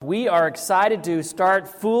we are excited to start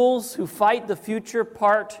Fools Who Fight the Future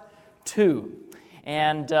Part 2.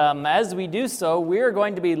 And as we do so, we're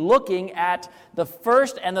going to be looking at the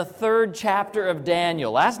first and the third chapter of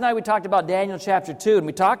Daniel. Last night we talked about Daniel chapter 2, and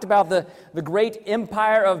we talked about the great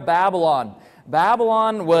empire of Babylon.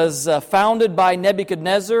 Babylon was founded by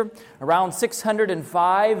Nebuchadnezzar around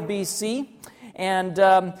 605 BC.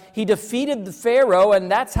 And he defeated the Pharaoh,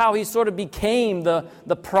 and that's how he sort of became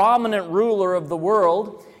the prominent ruler of the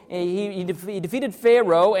world. He defeated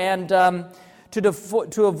Pharaoh, and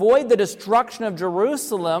to avoid the destruction of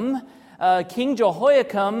Jerusalem, King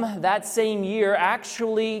Jehoiakim that same year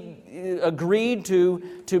actually agreed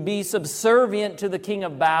to be subservient to the king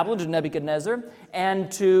of Babylon, to Nebuchadnezzar,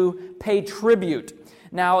 and to pay tribute.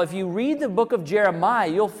 Now, if you read the book of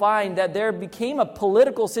Jeremiah, you'll find that there became a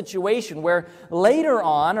political situation where later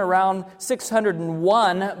on, around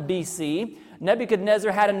 601 BC,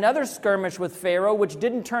 Nebuchadnezzar had another skirmish with Pharaoh, which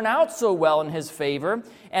didn't turn out so well in his favor,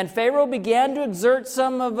 and Pharaoh began to exert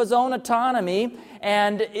some of his own autonomy,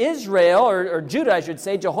 and Israel, or Judah, I should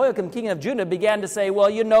say, Jehoiakim, king of Judah, began to say, well,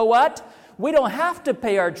 you know what? We don't have to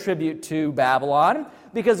pay our tribute to Babylon,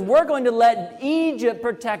 because we're going to let Egypt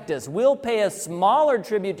protect us. We'll pay a smaller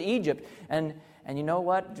tribute to Egypt. And you know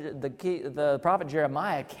what? The prophet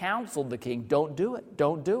Jeremiah counseled the king, don't do it,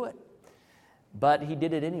 don't do it. But he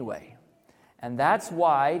did it anyway. And that's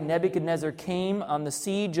why Nebuchadnezzar came on the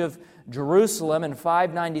siege of Jerusalem in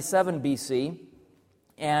 597 BC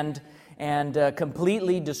and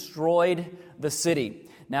completely destroyed the city.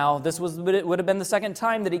 Now, this would have been the second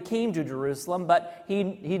time that he came to Jerusalem, but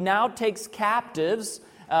he now takes captives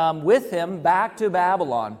with him back to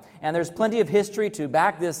Babylon. And there's plenty of history to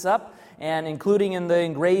back this up, and including in the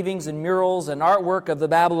engravings and murals and artwork of the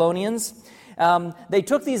Babylonians. They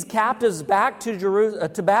took these captives back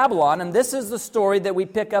to Babylon, and this is the story that we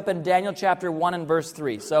pick up in Daniel chapter 1 and verse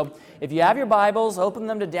 3. So if you have your Bibles, open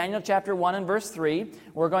them to Daniel chapter 1 and verse 3.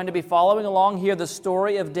 We're going to be following along here the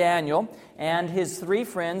story of Daniel and his three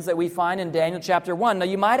friends that we find in Daniel chapter 1. Now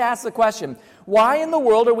you might ask the question, why in the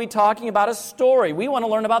world are we talking about a story? We want to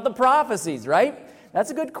learn about the prophecies, right? That's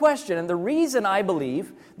a good question, and the reason I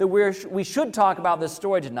believe that we should talk about this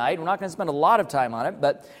story tonight, we're not going to spend a lot of time on it,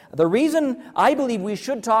 but the reason I believe we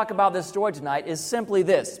should talk about this story tonight is simply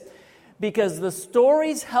this, because the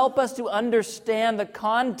stories help us to understand the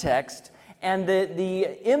context and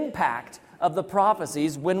the impact of the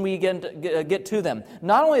prophecies when we get to them.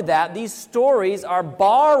 Not only that, these stories are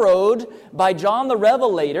borrowed by John the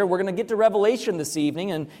Revelator. We're going to get to Revelation this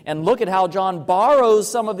evening and look at how John borrows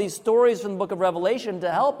some of these stories from the book of Revelation to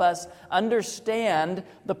help us understand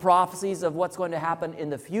the prophecies of what's going to happen in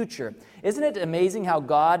the future. Isn't it amazing how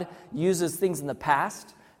God uses things in the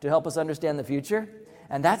past to help us understand the future?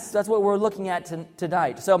 And that's what we're looking at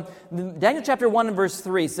tonight. So Daniel chapter 1 and verse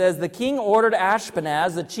 3 says, the king ordered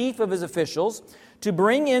Ashpenaz, the chief of his officials, to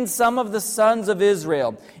bring in some of the sons of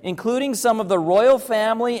Israel, including some of the royal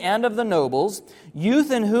family and of the nobles,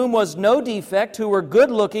 youth in whom was no defect, who were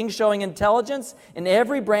good-looking, showing intelligence in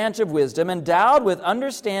every branch of wisdom, endowed with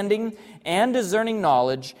understanding and discerning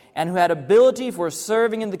knowledge, and who had ability for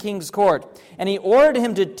serving in the king's court. And he ordered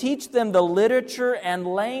him to teach them the literature and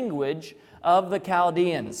language of the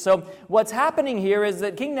Chaldeans. So what's happening here is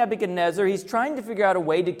that King Nebuchadnezzar, he's trying to figure out a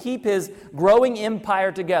way to keep his growing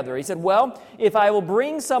empire together. He said, well, if I will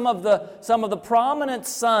bring some of the prominent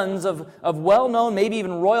sons of well-known, maybe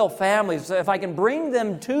even royal families, so if I can bring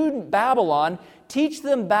them to Babylon, teach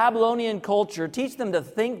them Babylonian culture, teach them to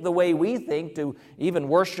think the way we think, to even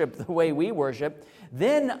worship the way we worship,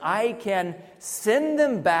 then I can send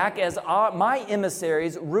them back as my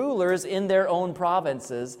emissaries, rulers in their own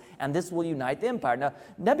provinces, and this will unite the empire. Now,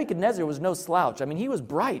 Nebuchadnezzar was no slouch. I mean, he was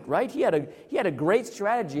bright, right? He had a great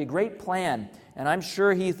strategy, a great plan, and I'm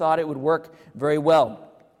sure he thought it would work very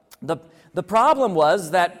well. The problem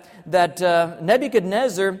was that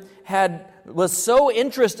Nebuchadnezzar was so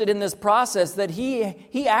interested in this process that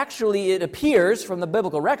he actually, it appears from the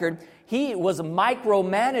biblical record, he was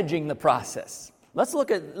micromanaging the process. Let's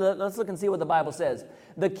look and see what the Bible says.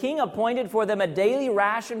 The king appointed for them a daily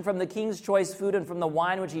ration from the king's choice food and from the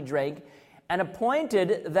wine which he drank, and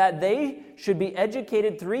appointed that they should be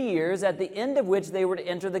educated 3 years, at the end of which they were to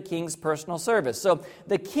enter the king's personal service. So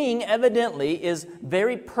the king evidently is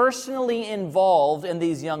very personally involved in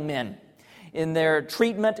these young men, in their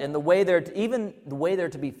treatment and the way they're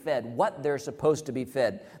to be fed, what they're supposed to be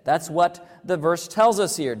fed. That's what the verse tells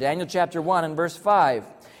us here, Daniel chapter 1 and verse 5.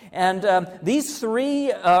 And these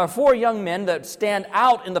four young men that stand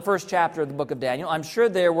out in the first chapter of the book of Daniel, I'm sure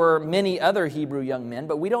there were many other Hebrew young men,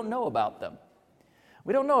 but we don't know about them.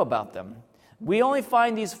 We don't know about them. We only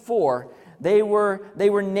find these four they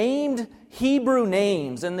were named Hebrew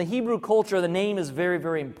names. In the Hebrew culture, the name is very,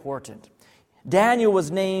 very important. Daniel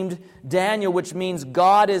was named Daniel, which means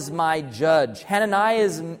God is my judge.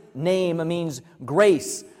 Hananiah's name means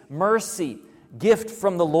grace, mercy, gift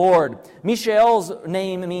from the Lord. Mishael's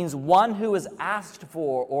name means one who is asked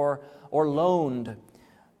for or loaned.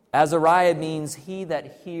 Azariah means he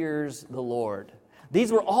that hears the Lord.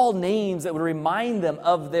 These were all names that would remind them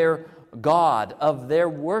of their God, of their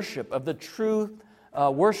worship, of the true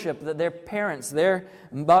worship that their parents, their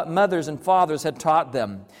mothers and fathers had taught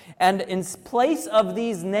them. And in place of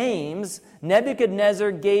these names,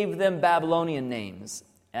 Nebuchadnezzar gave them Babylonian names.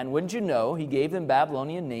 And wouldn't you know, he gave them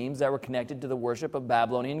Babylonian names that were connected to the worship of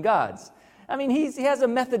Babylonian gods. I mean, he has a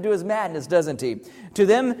method to his madness, doesn't he? To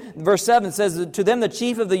them, verse 7 says, to them the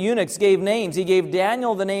chief of the eunuchs gave names. He gave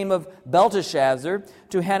Daniel the name of Belteshazzar,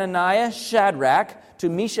 to Hananiah, Shadrach, to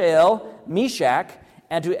Mishael, Meshach,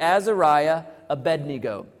 and to Azariah,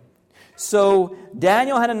 Abednego. So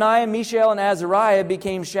Daniel, Hananiah, Mishael, and Azariah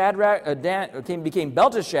became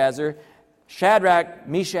Belteshazzar, Shadrach,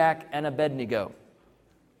 Meshach, and Abednego.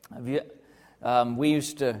 We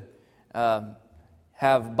used to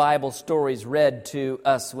have Bible stories read to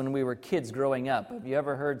us when we were kids growing up. Have you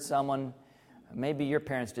ever heard someone, maybe your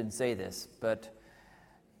parents didn't say this, but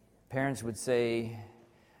parents would say,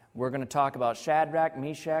 we're going to talk about Shadrach,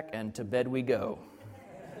 Meshach, and to bed we go.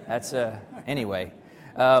 That's, anyway.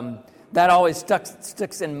 That always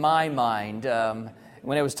sticks in my mind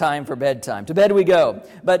when it was time for bedtime. To bed we go.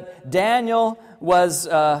 But Daniel was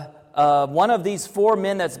one of these four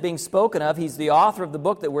men that's being spoken of. He's the author of the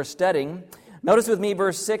book that we're studying. Notice with me,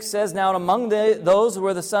 verse 6 says, now among those who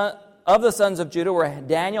were the sons of Judah were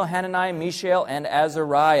Daniel, Hananiah, Mishael, and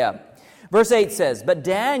Azariah. Verse 8 says, but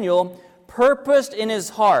Daniel purposed in his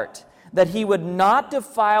heart that he would not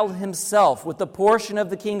defile himself with the portion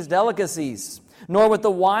of the king's delicacies, nor with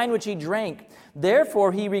the wine which he drank.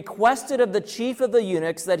 Therefore he requested of the chief of the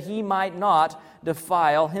eunuchs that he might not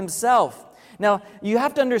defile himself. Now, you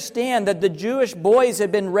have to understand that the Jewish boys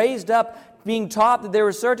had been raised up being taught that there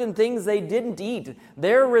were certain things they didn't eat.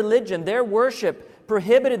 Their religion, their worship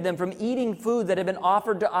prohibited them from eating food that had been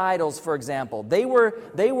offered to idols, for example. They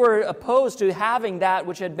were opposed to having that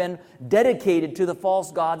which had been dedicated to the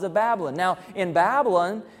false gods of Babylon. Now, in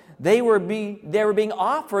Babylon, they were being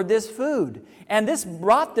offered this food, and this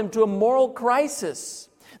brought them to a moral crisis.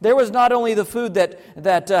 There was not only the food that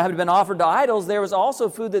had been offered to idols, there was also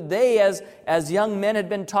food that they, as young men, had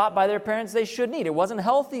been taught by their parents they shouldn't eat. It wasn't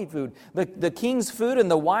healthy food. The king's food and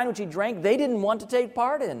the wine which he drank, they didn't want to take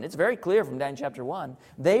part in. It's very clear from Daniel chapter 1.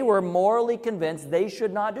 They were morally convinced they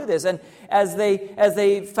should not do this. And as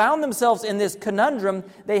they found themselves in this conundrum,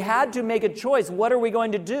 they had to make a choice. What are we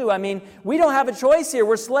going to do? I mean, we don't have a choice here.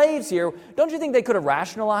 We're slaves here. Don't you think they could have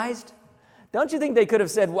rationalized? Don't you think they could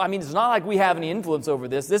have said, well, I mean, it's not like we have any influence over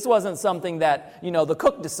this. This wasn't something that, the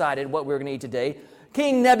cook decided what we were going to eat today.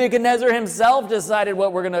 King Nebuchadnezzar himself decided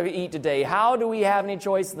what we're going to eat today. How do we have any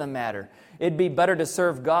choice in the matter? It'd be better to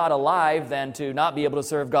serve God alive than to not be able to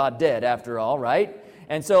serve God dead, after all, right?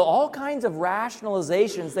 And so all kinds of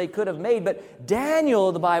rationalizations they could have made. But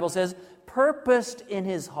Daniel, the Bible says, purposed in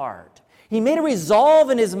his heart. He made a resolve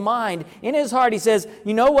in his mind. In his heart, he says,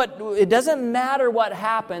 you know what? It doesn't matter what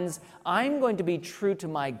happens. I'm going to be true to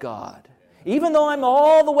my God. Even though I'm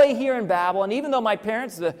all the way here in Babylon, even though my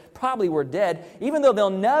parents probably were dead, even though they'll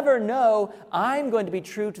never know, I'm going to be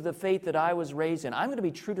true to the faith that I was raised in. I'm going to be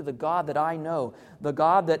true to the God that I know, the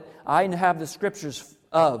God that I have the scriptures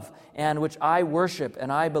of, and which I worship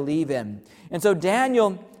and I believe in. And so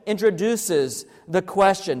Daniel introduces the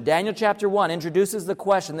question. Daniel chapter 1 introduces the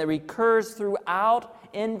question that recurs throughout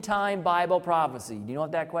end-time Bible prophecy. Do you know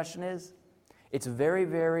what that question is? It's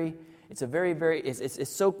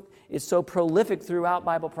so prolific throughout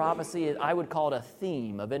Bible prophecy. I would call it a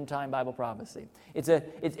theme of end-time Bible prophecy. It's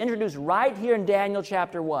introduced right here in Daniel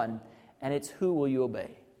chapter 1, and it's who will you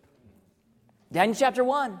obey? Daniel chapter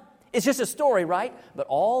 1. It's just a story, right? But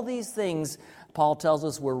all these things, Paul tells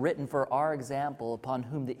us, were written for our example, upon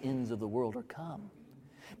whom the ends of the world are come.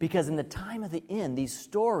 Because in the time of the end, these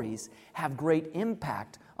stories have great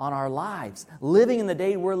impact on our lives. Living in the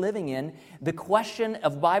day we're living in, the question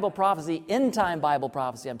of Bible prophecy, end-time Bible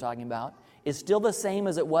prophecy I'm talking about, is still the same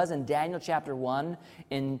as it was in Daniel chapter 1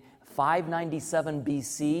 in 597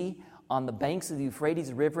 BC on the banks of the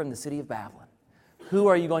Euphrates River in the city of Babylon. Who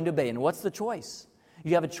are you going to obey? And what's the choice?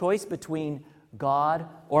 You have a choice between God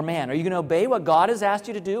or man. Are you going to obey what God has asked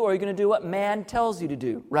you to do, or are you going to do what man tells you to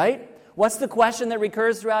do, right? What's the question that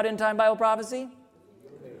recurs throughout end-time Bible prophecy?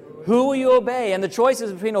 Who will you obey? And the choice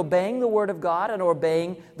is between obeying the word of God and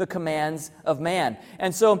obeying the commands of man.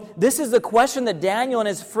 And so this is the question that Daniel and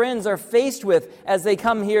his friends are faced with as they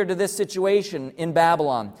come here to this situation in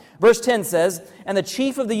Babylon. Verse 10 says, "And the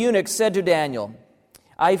chief of the eunuchs said to Daniel,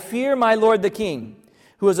 I fear my lord the king,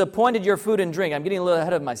 who has appointed your food and drink." I'm getting a little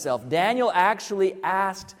ahead of myself. Daniel actually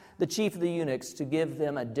asked the chief of the eunuchs to give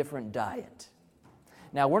them a different diet.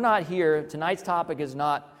 Now, we're not here, tonight's topic is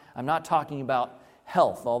not, I'm not talking about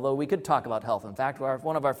health, although we could talk about health. In fact,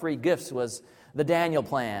 one of our free gifts was the Daniel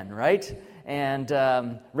Plan, right?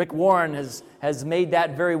 And Rick Warren has made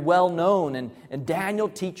that very well known, and Daniel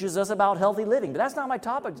teaches us about healthy living. But that's not my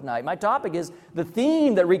topic tonight. My topic is the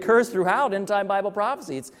theme that recurs throughout end-time Bible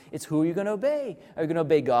prophecy. It's who are you going to obey? Are you going to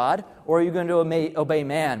obey God, or are you going to obey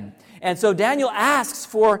man? And so Daniel asks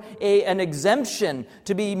for an exemption,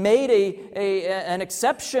 to be made an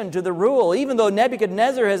exception to the rule. Even though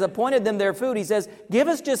Nebuchadnezzar has appointed them their food, he says, give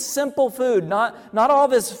us just simple food, not all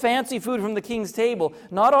this fancy food from the king's table,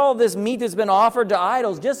 not all this meat that's been offered to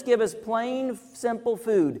idols. Just give us plain, simple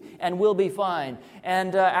food, and we'll be fine.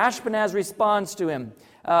 And Ashpenaz responds to him.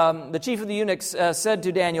 The chief of the eunuchs said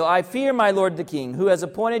to Daniel, I fear my lord the king, who has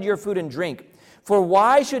appointed your food and drink. For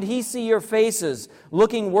why should he see your faces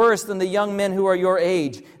looking worse than the young men who are your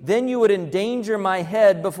age? Then you would endanger my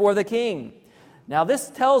head before the king. Now this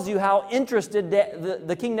tells you how interested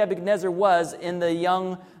the king Nebuchadnezzar was in the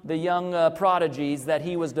young prodigies that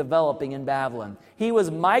he was developing in Babylon. He was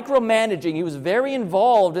micromanaging. He was very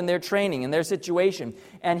involved in their training, in their situation.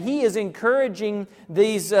 And he is encouraging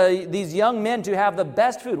these young men to have the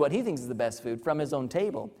best food, what he thinks is the best food, from his own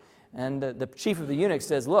table. And the chief of the eunuchs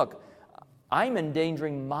says, look, I'm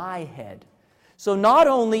endangering my head. So not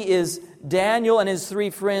only is Daniel and his three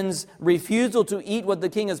friends' refusal to eat what the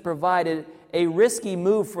king has provided a risky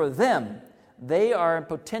move for them, they are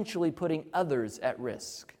potentially putting others at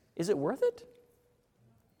risk. Is it worth it?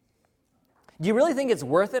 Do you really think it's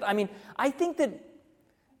worth it? I mean, I think that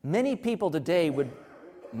many people today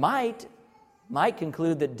might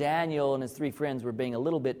conclude that Daniel and his three friends were being a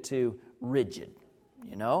little bit too rigid,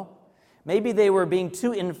 you know? Maybe they were being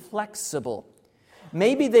too inflexible.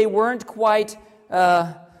 Maybe they weren't quite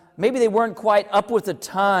up with the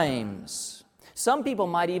times. Some people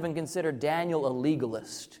might even consider Daniel a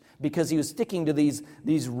legalist because he was sticking to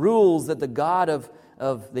these rules that the God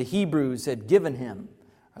of the Hebrews had given him.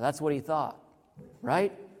 Or that's what he thought,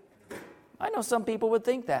 right? I know some people would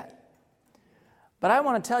think that. But I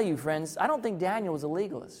want to tell you, friends, I don't think Daniel was a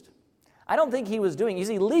legalist. I don't think he was doing. You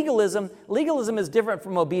see, legalism is different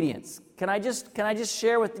from obedience. Can I just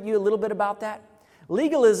share with you a little bit about that?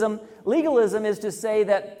 Legalism is to say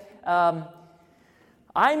that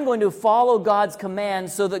I'm going to follow God's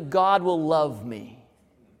commands so that God will love me.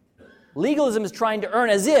 Legalism is trying to earn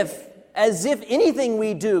as if anything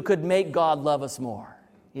we do could make God love us more.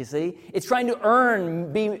 You see? It's trying to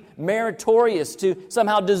earn, be meritorious, to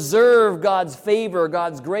somehow deserve God's favor,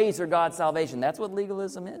 God's grace, or God's salvation. That's what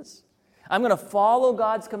legalism is. I'm going to follow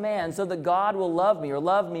God's commands so that God will love me or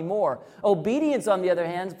love me more. Obedience, on the other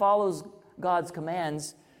hand, follows God's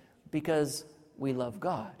commands because we love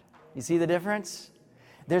God. You see the difference?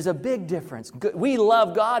 There's a big difference. We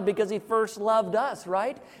love God because He first loved us,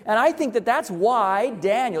 right? And I think that that's why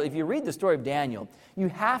Daniel, if you read the story of Daniel, you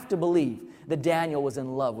have to believe that Daniel was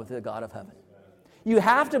in love with the God of heaven. You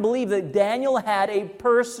have to believe that Daniel had a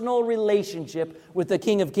personal relationship with the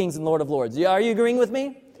King of Kings and Lord of Lords. Are you agreeing with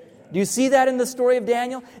me? Do you see that in the story of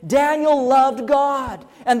Daniel? Daniel loved God.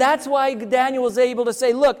 And that's why Daniel was able to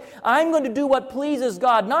say, look, I'm going to do what pleases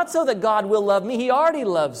God, not so that God will love me. He already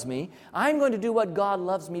loves me. I'm going to do what God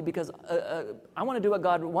loves me because I want to do what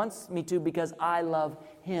God wants me to because I love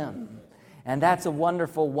Him. And that's a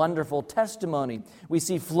wonderful, wonderful testimony we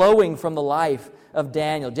see flowing from the life of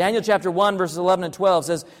Daniel. Daniel chapter 1, verses 11 and 12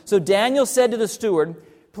 says, So Daniel said to the steward,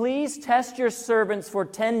 Please test your servants for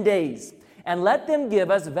 10 days, and let them give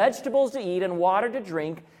us vegetables to eat and water to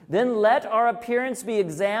drink. Then let our appearance be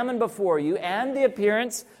examined before you, and the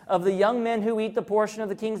appearance of the young men who eat the portion of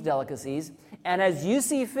the king's delicacies. And as you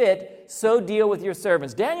see fit, so deal with your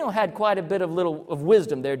servants. Daniel had quite a bit of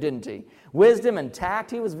wisdom there, didn't he? Wisdom and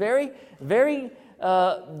tact. He was very, very,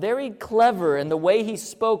 very clever in the way he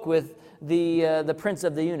spoke with the prince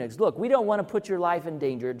of the eunuchs. Look, we don't want to put your life in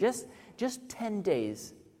danger. Just 10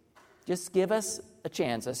 days. Just give us a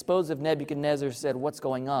chance. I suppose if Nebuchadnezzar said, what's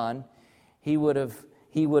going on, he would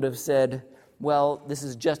have said, well, this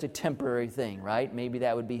is just a temporary thing, right? Maybe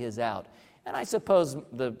that would be his out. And I suppose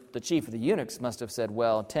the chief of the eunuchs must have said,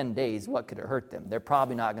 well, 10 days, what could it hurt them? They're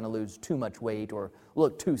probably not going to lose too much weight or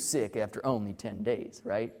look too sick after only 10 days,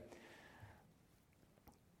 right?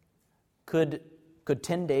 Could Could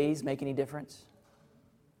 10 days make any difference?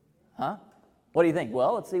 Huh? What do you think?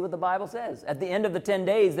 Well, let's see what the Bible says. At the end of the 10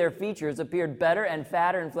 days, their features appeared better and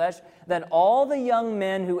fatter in flesh than all the young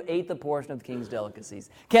men who ate the portion of the king's delicacies.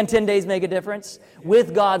 Can 10 days make a difference?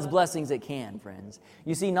 With God's blessings, it can, friends.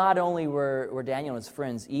 You see, not only were Daniel and his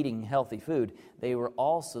friends eating healthy food, they were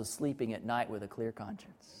also sleeping at night with a clear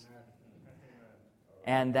conscience.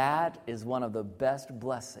 And that is one of the best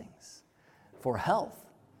blessings for health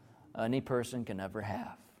any person can ever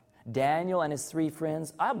have. Daniel and his 3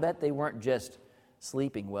 friends, I'll bet they weren't just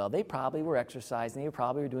sleeping well. They probably were exercising. They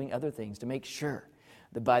probably were doing other things to make sure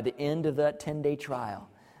that by the end of that 10-day trial,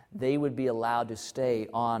 they would be allowed to stay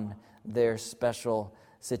on their special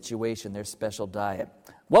situation, their special diet.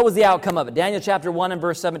 What was the outcome of it? Daniel chapter 1 and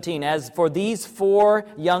verse 17. As for these 4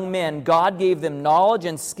 young men, God gave them knowledge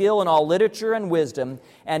and skill in all literature and wisdom,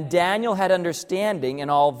 and Daniel had understanding in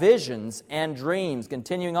all visions and dreams.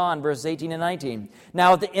 Continuing on, verses 18 and 19.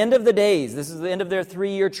 Now at the end of the days, this is the end of their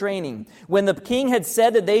 3-year training, when the king had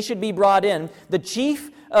said that they should be brought in, the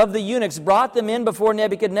chief of the eunuchs brought them in before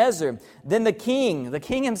Nebuchadnezzar. Then the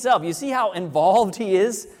king himself, you see how involved he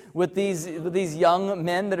is with these young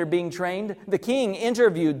men that are being trained? The king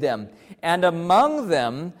interviewed them, and among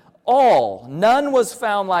them all, none was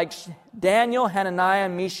found like Daniel, Hananiah,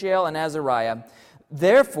 Mishael, and Azariah.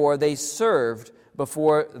 Therefore they served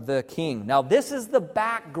before the king. Now this is the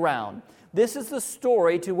background. This is the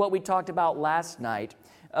story to what we talked about last night.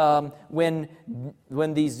 When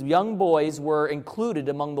these young boys were included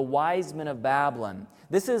among the wise men of Babylon.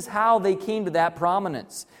 This is how they came to that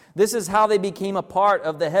prominence. This is how they became a part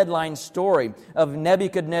of the headline story of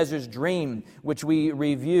Nebuchadnezzar's dream, which we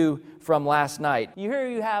review from last night. Here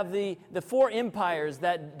you have the 4 empires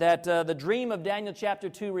that the dream of Daniel chapter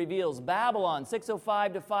 2 reveals. Babylon,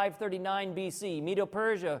 605 to 539 BC.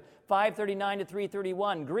 Medo-Persia, 539 to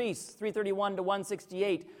 331. Greece, 331 to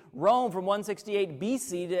 168. Rome from 168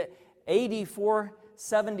 BC to AD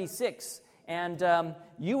 476. And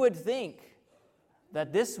you would think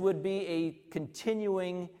that this would be a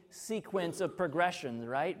continuing sequence of progression,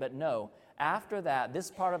 right? But no. After that,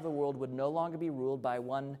 this part of the world would no longer be ruled by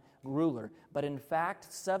one ruler, but in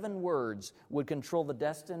fact, 7 words would control the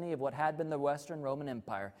destiny of what had been the Western Roman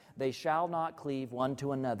Empire. They shall not cleave one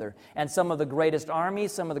to another. And some of the greatest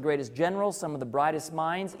armies, some of the greatest generals, some of the brightest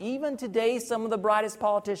minds, even today some of the brightest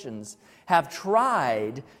politicians have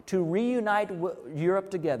tried to reunite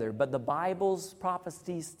Europe together, but the Bible's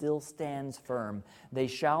prophecy still stands firm. They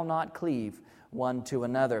shall not cleave one to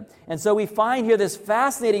another. And so we find here this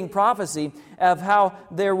fascinating prophecy of how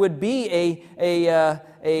there would be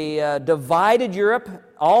a divided Europe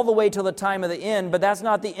all the way till the time of the end, but that's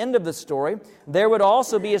not the end of the story. There would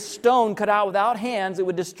also be a stone cut out without hands that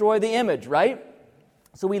would destroy the image, right?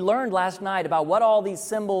 So we learned last night about what all these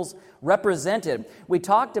symbols represented. We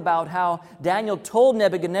talked about how Daniel told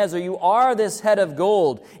Nebuchadnezzar, "You are this head of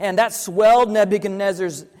gold," and that swelled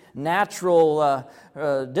Nebuchadnezzar's natural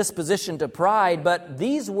disposition to pride, but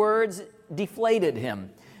these words deflated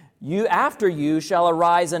him. After you shall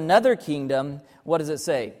arise another kingdom. What does it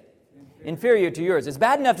say? Inferior to yours. It's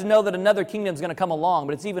bad enough to know that another kingdom is going to come along,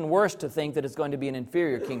 but it's even worse to think that it's going to be an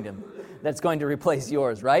inferior kingdom that's going to replace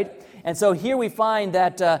yours, right? And so here we find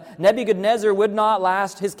that Nebuchadnezzar would not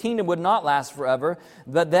last, his kingdom would not last forever,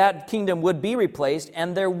 but that kingdom would be replaced,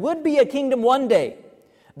 and there would be a kingdom one day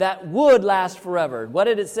that would last forever. What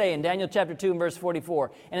did it say in Daniel chapter 2 and verse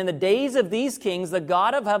 44? And in the days of these kings, the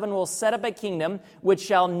God of heaven will set up a kingdom which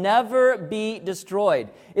shall never be destroyed.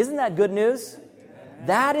 Isn't that good news?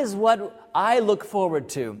 That is what I look forward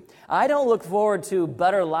to. I don't look forward to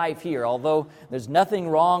better life here, although there's nothing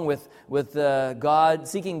wrong with God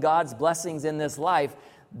seeking God's blessings in this life.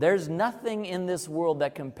 There's nothing in this world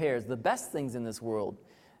that compares. The best things in this world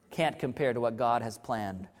can't compare to what God has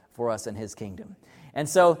planned for us in His kingdom. And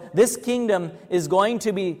so this kingdom is going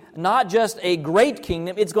to be not just a great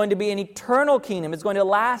kingdom, it's going to be an eternal kingdom. It's going to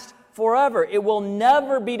last forever. It will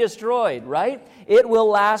never be destroyed, right? It will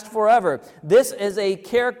last forever. This is a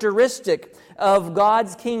characteristic of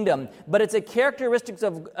God's kingdom, but it's a characteristic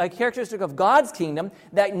of God's kingdom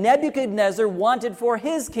that Nebuchadnezzar wanted for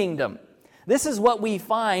his kingdom. This is what we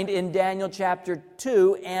find in Daniel chapter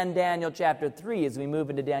 2 and Daniel chapter 3 as we move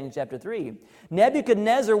into Daniel chapter 3.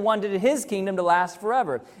 Nebuchadnezzar wanted his kingdom to last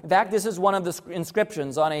forever. In fact, this is one of the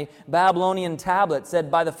inscriptions on a Babylonian tablet. It said,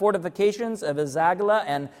 "By the fortifications of Azagala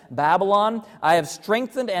and Babylon, I have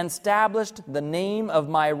strengthened and established the name of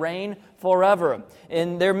my reign forever.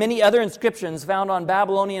 And there are many other inscriptions found on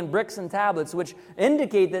Babylonian bricks and tablets which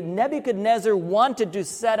indicate that Nebuchadnezzar wanted to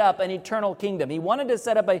set up an eternal kingdom. He wanted to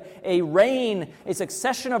set up a reign, a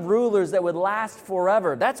succession of rulers that would last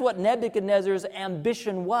forever. That's what Nebuchadnezzar's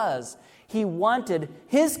ambition was. He wanted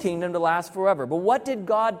his kingdom to last forever. But what did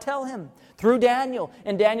God tell him? Through Daniel,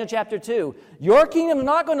 in Daniel chapter 2, your kingdom is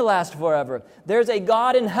not going to last forever. There's a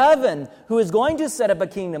God in heaven who is going to set up a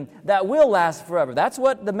kingdom that will last forever. That's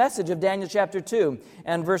what the message of Daniel chapter 2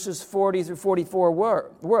 and verses 40 through 44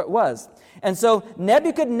 was. And so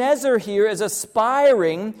Nebuchadnezzar here is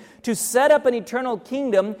aspiring to set up an eternal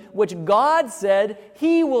kingdom which God said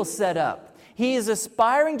he will set up. He is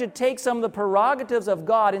aspiring to take some of the prerogatives of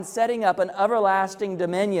God in setting up an everlasting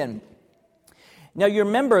dominion. Now you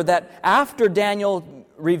remember that after Daniel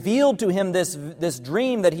revealed to him this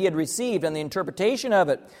dream that he had received and the interpretation of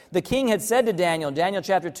it, the king had said to Daniel, Daniel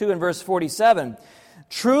chapter 2 and verse 47,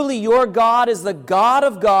 "Truly your God is the God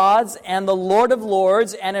of gods and the Lord of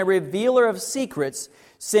lords and a revealer of secrets,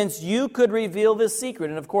 since you could reveal this secret."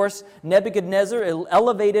 And of course, Nebuchadnezzar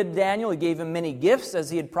elevated Daniel. He gave him many gifts as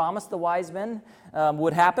he had promised the wise men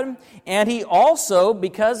would happen. And he also,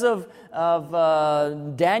 because of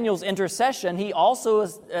Daniel's intercession,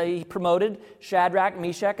 he promoted Shadrach,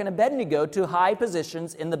 Meshach, and Abednego to high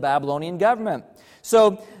positions in the Babylonian government.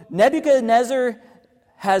 So Nebuchadnezzar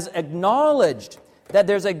has acknowledged that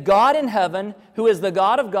there's a God in heaven who is the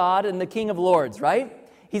God of God and the King of lords, right?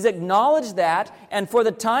 He's acknowledged that, and for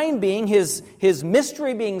the time being, his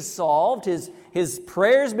mystery being solved, his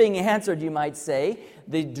prayers being answered, you might say,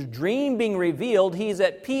 the dream being revealed, he's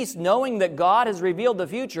at peace knowing that God has revealed the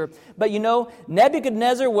future. But you know,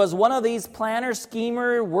 Nebuchadnezzar was one of these planner,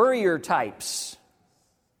 schemer, worrier types.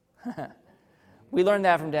 We learned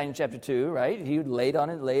that from Daniel chapter 2, right? He would lay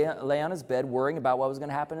on his bed worrying about what was going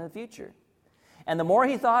to happen in the future. And the more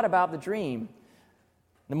he thought about the dream,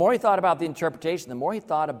 the more he thought about the interpretation, the more he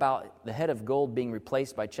thought about the head of gold being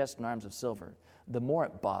replaced by chest and arms of silver, the more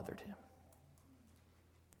it bothered him.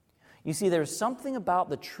 You see, there's something about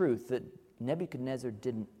the truth that Nebuchadnezzar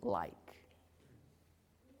didn't like.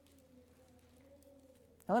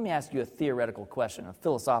 Now let me ask you a theoretical question, a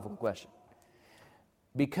philosophical question.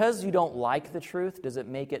 Because you don't like the truth, does it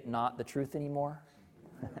make it not the truth anymore?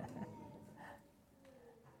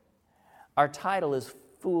 Our title is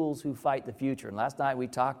Fools Who Fight the Future. And last night we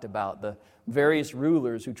talked about the various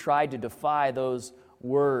rulers who tried to defy those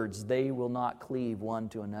words, "They will not cleave one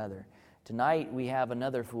to another." Tonight we have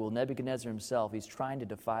another fool, Nebuchadnezzar himself. He's trying to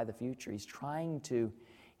defy the future. He's trying to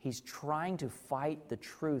fight the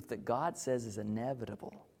truth that God says is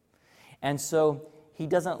inevitable. And so he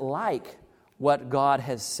doesn't like what God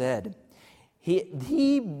has said.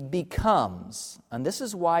 He becomes, and this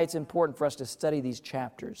is why it's important for us to study these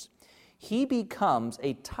chapters, he becomes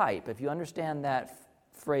a type, if you understand that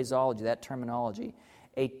phraseology, that terminology,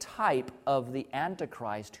 a type of the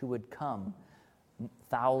Antichrist who would come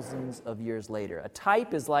thousands of years later. A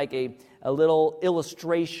type is like a little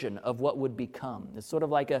illustration of what would become. It's sort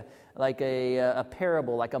of like a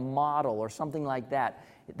parable, like a model or something like that.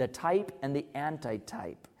 The type and the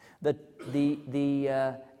antitype.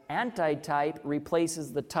 The antitype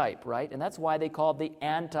replaces the type, right? And that's why they call it the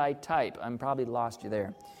antitype. I'm probably lost you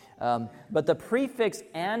there. But the prefix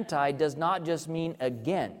anti does not just mean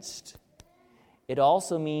against. It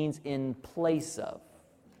also means in place of.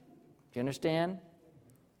 Do you understand?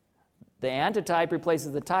 The antitype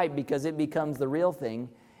replaces the type because it becomes the real thing,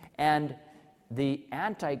 and the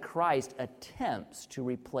Antichrist attempts to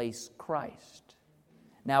replace Christ.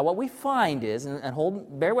 Now, what we find is,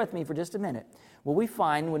 bear with me for just a minute, what we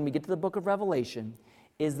find when we get to the book of Revelation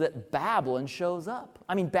is that Babylon shows up.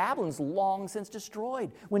 I mean, Babylon's long since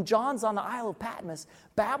destroyed. When John's on the Isle of Patmos,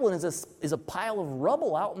 Babylon is a pile of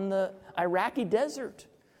rubble out in the Iraqi desert.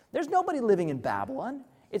 There's nobody living in Babylon.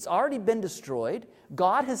 It's already been destroyed.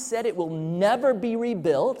 God has said it will never be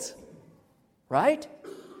rebuilt, right?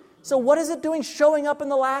 So what is it doing showing up in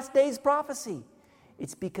the last days prophecy?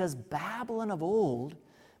 It's because Babylon of old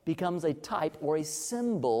becomes a type or a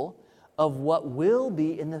symbol of what will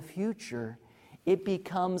be in the future. It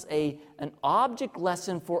becomes an object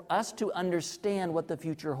lesson for us to understand what the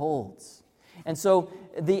future holds. And so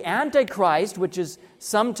the Antichrist, which is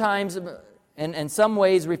sometimes in some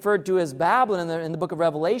ways referred to as Babylon in the book of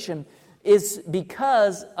Revelation, is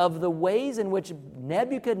because of the ways in which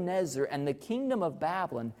Nebuchadnezzar and the kingdom of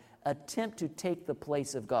Babylon attempt to take the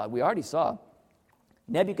place of God. We already saw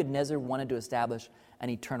Nebuchadnezzar wanted to establish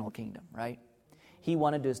an eternal kingdom, right? He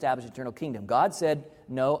wanted to establish an eternal kingdom. God said,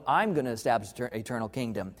 no, I'm going to establish an eternal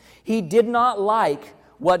kingdom. He did not like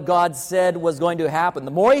what God said was going to happen.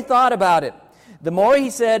 The more he thought about it, the more he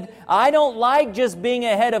said, I don't like just being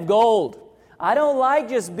a head of gold. I don't like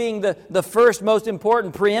just being the first, most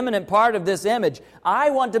important, preeminent part of this image.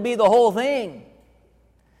 I want to be the whole thing.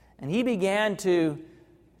 And he began to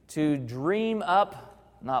dream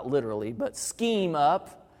up, not literally, but scheme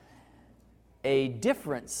up a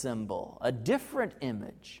different symbol, a different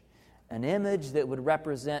image, an image that would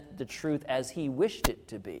represent the truth as he wished it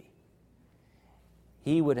to be.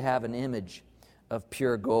 He would have an image of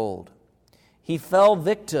pure gold. He fell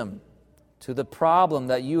victim to the problem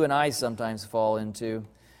that you and I sometimes fall into.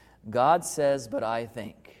 God says, but I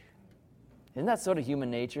think. Isn't that sort of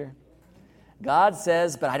human nature? God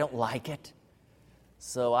says, but I don't like it.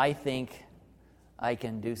 So I think I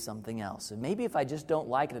can do something else. And maybe if I just don't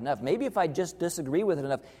like it enough, maybe if I just disagree with it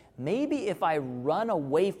enough, maybe if I run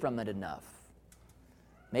away from it enough,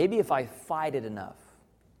 maybe if I fight it enough,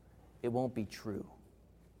 it won't be true.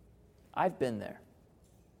 I've been there.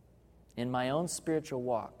 In my own spiritual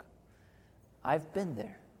walk, I've been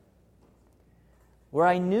there. Where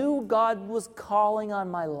I knew God was calling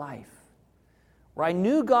on my life. Where I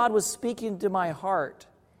knew God was speaking to my heart.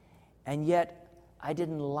 And yet, I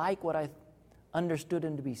didn't like what I understood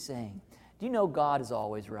Him to be saying. Do you know God is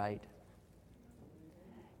always right?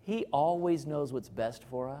 He always knows what's best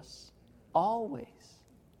for us. Always.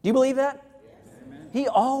 Do you believe that? Yes. He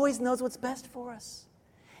always knows what's best for us.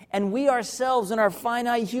 And we ourselves, in our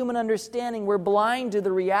finite human understanding, we're blind to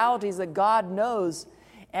the realities that God knows.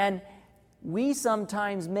 And we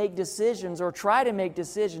sometimes make decisions or try to make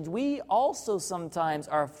decisions. We also sometimes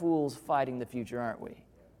are fools fighting the future, aren't we?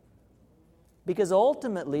 Because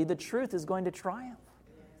ultimately, the truth is going to triumph.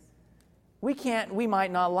 We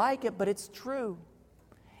might not like it, but it's true.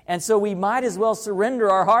 And so we might as well surrender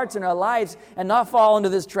our hearts and our lives and not fall into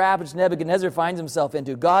this trap which Nebuchadnezzar finds himself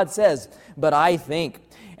into. God says, but I think.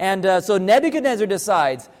 And so Nebuchadnezzar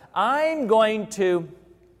decides, I'm going to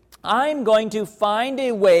find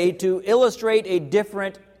a way to illustrate a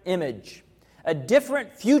different image, a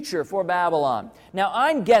different future for Babylon. Now,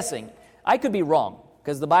 I'm guessing, I could be wrong,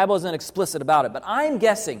 because the Bible isn't explicit about it, but I'm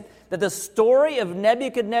guessing that the story of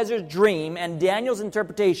Nebuchadnezzar's dream and Daniel's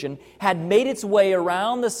interpretation had made its way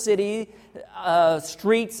around the city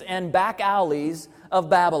streets and back alleys of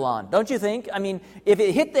Babylon. Don't you think? I mean, if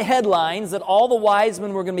it hit the headlines that all the wise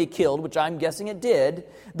men were going to be killed, which I'm guessing it did,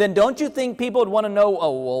 then don't you think people would want to know,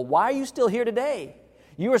 oh, well, why are you still here today?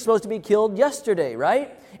 You were supposed to be killed yesterday,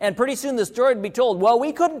 right? And pretty soon the story would be told, well,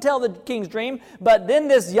 we couldn't tell the king's dream, but then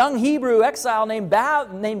this young Hebrew exile named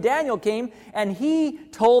Daniel came, and he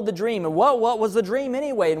told the dream. And what was the dream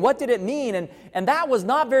anyway? And what did it mean? And that was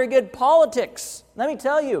not very good politics. Let me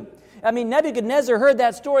tell you. I mean, Nebuchadnezzar heard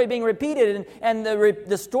that story being repeated, and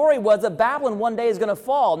the story was that Babylon one day is going to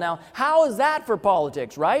fall. Now, how is that for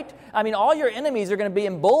politics, right? I mean, all your enemies are going to be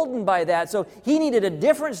emboldened by that. So he needed a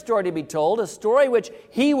different story to be told, a story which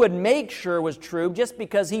he would make sure was true just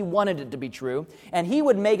because he wanted it to be true. And he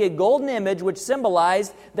would make a golden image which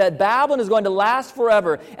symbolized that Babylon is going to last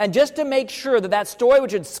forever. And just to make sure that that story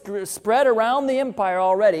which had spread around the empire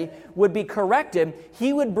already would be corrected,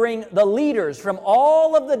 he would bring the leaders from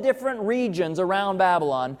all of the different regions around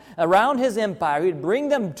Babylon, around his empire. He'd bring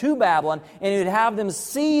them to Babylon, and he'd have them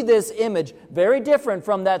see this image, very different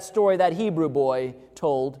from that story that Hebrew boy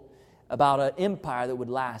told about an empire that would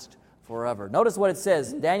last forever. Notice what it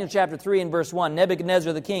says, Daniel chapter 3 and verse 1.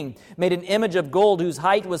 Nebuchadnezzar the king made an image of gold whose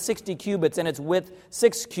height was 60 cubits and its width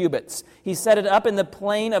 6 cubits. He set it up in the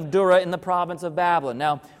plain of Dura in the province of Babylon.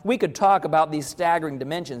 Now, we could talk about these staggering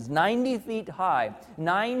dimensions. 90 feet high,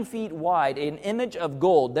 9 feet wide, an image of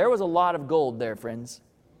gold. There was a lot of gold there, friends.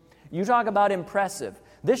 You talk about impressive.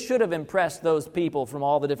 This should have impressed those people from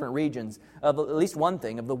all the different regions of at least one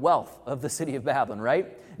thing, of the wealth of the city of Babylon,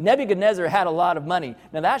 right? Nebuchadnezzar had a lot of money.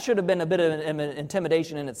 Now that should have been a bit of an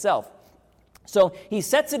intimidation in itself. So he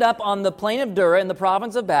sets it up on the plain of Dura in the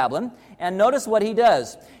province of Babylon, and notice what he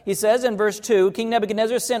does. He says in verse 2, King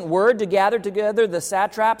Nebuchadnezzar sent word to gather together the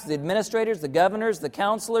satraps, the administrators, the governors, the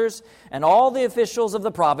counselors, and all the officials of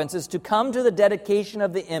the provinces to come to the dedication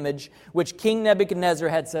of the image which King Nebuchadnezzar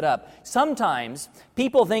had set up. Sometimes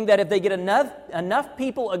people think that if they get enough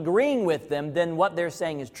people agreeing with them, then what they're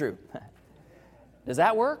saying is true. Does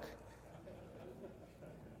that work?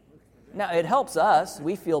 Now, it helps us.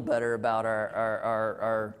 We feel better about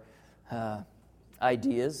our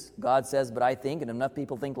ideas. God says, but I think, and if enough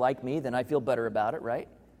people think like me, then I feel better about it, right?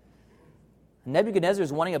 Nebuchadnezzar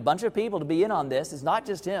is wanting a bunch of people to be in on this. It's not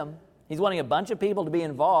just him. He's wanting a bunch of people to be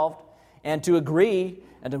involved and to agree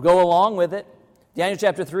and to go along with it. Daniel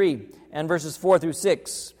chapter 3 and verses 4 through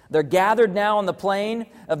 6. They're gathered now on the plain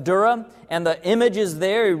of Dura, and the image is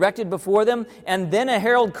there erected before them. And then a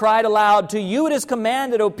herald cried aloud, "To you it is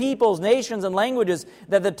commanded, O peoples, nations, and languages,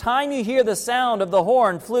 that the time you hear the sound of the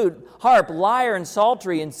horn, flute, harp, lyre, and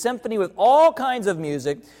psaltery, and symphony with all kinds of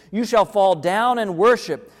music, you shall fall down and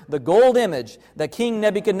worship the gold image that King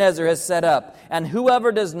Nebuchadnezzar has set up. And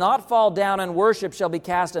whoever does not fall down and worship shall be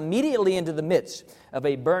cast immediately into the midst of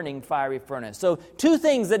a burning fiery furnace." So 2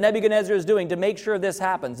 things that Nebuchadnezzar is doing to make sure this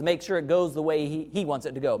happens, make sure it goes the way he wants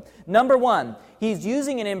it to go. Number 1, he's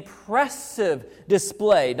using an impressive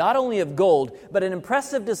display, not only of gold, but an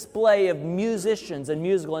impressive display of musicians and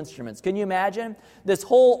musical instruments. Can you imagine? This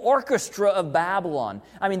whole orchestra of Babylon.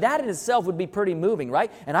 I mean, that in itself would be pretty moving,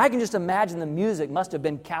 right? And I can just imagine the music must have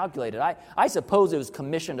been calculated. I suppose it was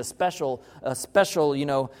commissioned a special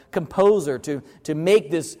composer to make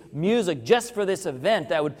this music just for this event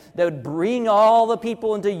that would bring all the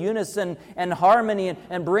people into unison and harmony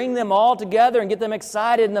and bring them all together and get them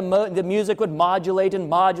excited, and the music would modulate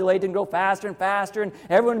and go faster and faster, and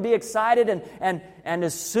everyone would be excited, and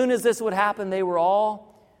as soon as this would happen, they were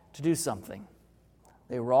all to do something.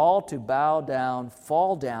 They were all to bow down,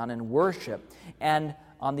 fall down, and worship. And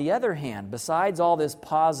on the other hand, besides all this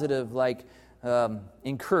positive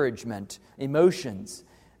encouragement, emotions,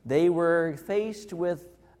 they were faced with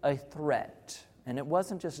a threat. And it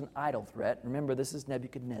wasn't just an idle threat. Remember, this is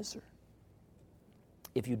Nebuchadnezzar.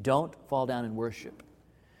 If you don't fall down and worship,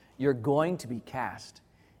 you're going to be cast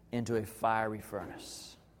into a fiery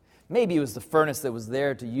furnace. Maybe it was the furnace that was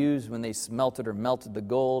there to use when they smelted or melted the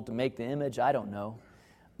gold to make the image. I don't know.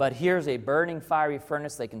 But here's a burning fiery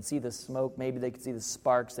furnace. They can see the smoke. Maybe they could see the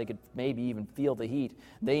sparks. They could maybe even feel the heat.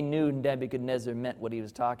 They knew Nebuchadnezzar meant what he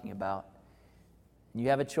was talking about. You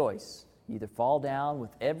have a choice. Either fall down with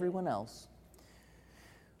everyone else,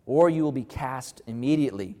 or you will be cast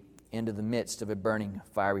immediately into the midst of a burning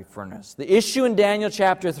fiery furnace. The issue in Daniel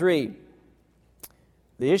chapter 3,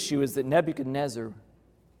 the issue is that Nebuchadnezzar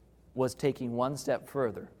was taking one step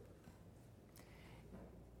further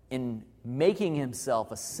in making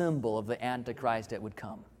himself a symbol of the Antichrist that would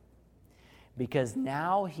come. Because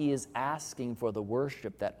now he is asking for the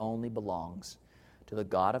worship that only belongs to the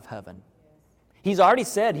God of heaven. He's already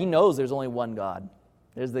said he knows there's only one God.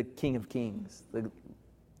 There's the King of Kings,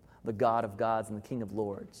 the God of gods, and the King of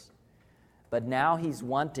lords. But now he's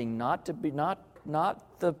wanting not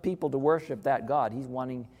the people to worship that God. He's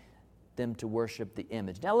wanting them to worship the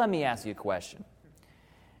image. Now let me ask you a question.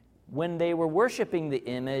 When they were worshiping the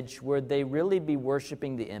image, would they really be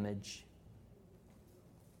worshiping the image?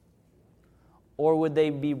 Or would they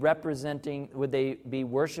be worshiping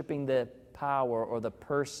the power or the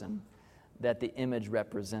person that the image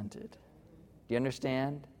represented? Do you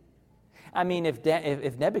understand? I mean, if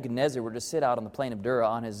Nebuchadnezzar were to sit out on the plain of Dura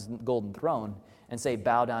on his golden throne and say,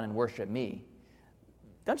 "Bow down and worship me,"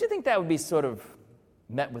 don't you think that would be sort of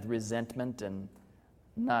met with resentment and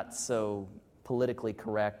not so politically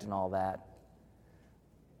correct and all that?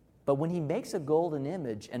 But when he makes a golden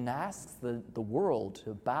image and asks the world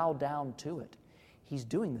to bow down to it, he's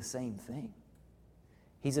doing the same thing.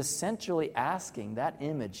 He's essentially asking that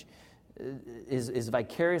image is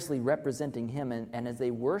vicariously representing him, and as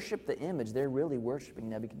they worship the image, they're really worshiping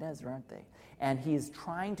Nebuchadnezzar, aren't they? And he's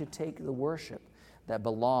trying to take the worship that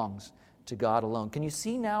belongs to God alone. Can you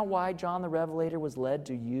see now why John the Revelator was led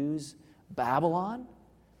to use Babylon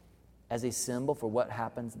as a symbol for what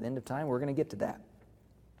happens at the end of time? We're going to get to that.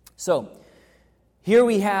 So, here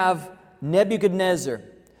we have Nebuchadnezzar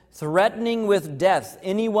threatening with death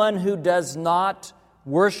anyone who does not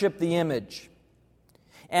worship the image.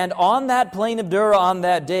 And on that plain of Dura on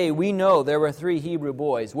that day, we know there were 3 Hebrew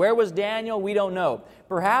boys. Where was Daniel? We don't know.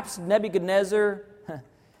 Perhaps Nebuchadnezzar,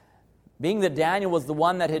 being that Daniel was the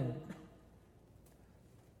one that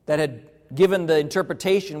had given the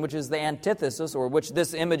interpretation, which is the antithesis, or which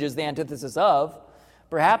this image is the antithesis of,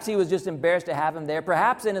 perhaps he was just embarrassed to have him there.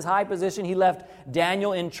 Perhaps in his high position, he left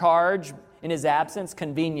Daniel in charge in his absence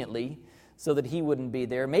conveniently so that he wouldn't be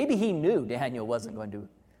there. Maybe he knew Daniel wasn't going to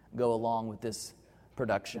go along with this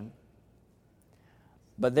production.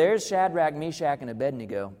 But there's Shadrach, Meshach, and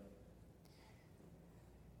Abednego.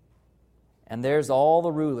 And there's all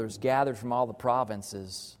the rulers gathered from all the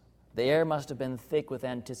provinces. The air must have been thick with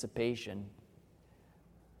anticipation.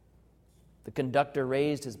 The conductor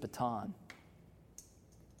raised his baton.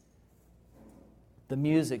 The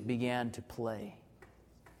music began to play.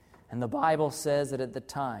 And the Bible says that at the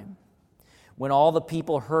time, when all the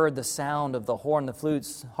people heard the sound of the horn, the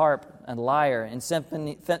flutes, harp, and lyre, and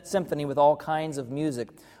symphony with all kinds of music,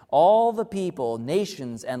 all the people,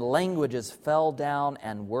 nations, and languages fell down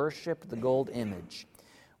and worshipped the gold image,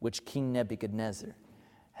 which King Nebuchadnezzar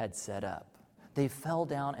had set up. They fell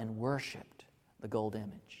down and worshiped the gold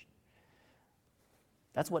image.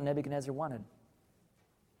 That's what Nebuchadnezzar wanted.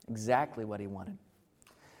 Exactly what he wanted.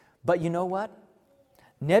 But you know what?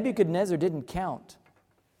 Nebuchadnezzar didn't count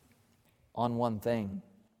on one thing.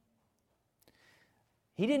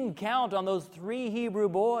 He didn't count on those 3 Hebrew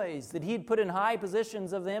boys that he'd put in high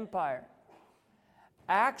positions of the empire.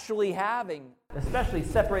 Actually having, especially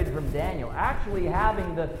separated from Daniel, actually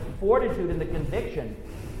having the fortitude and the conviction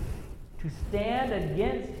to stand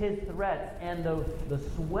against his threats and the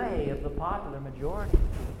sway of the popular majority.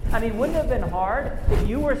 I mean, wouldn't it have been hard if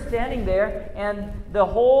you were standing there and the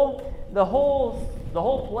whole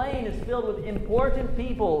plain is filled with important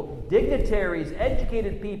people, dignitaries,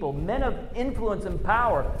 educated people, men of influence and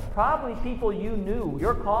power, probably people you knew,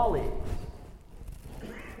 your colleagues.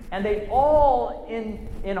 And they all,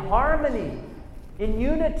 in harmony, in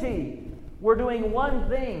unity, were doing one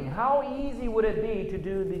thing. How easy would it be to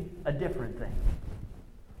do a different thing?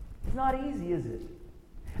 It's not easy, is it?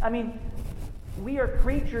 I mean, we are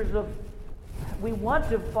creatures of... We want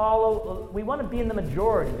to be in the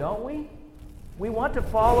majority, don't we? We want to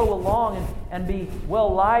follow along and be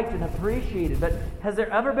well-liked and appreciated. But has there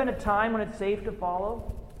ever been a time when it's safe to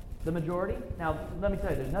follow the majority? Now, let me tell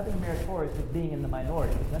you, there's nothing meritorious with being in the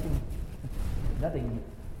minority. There's nothing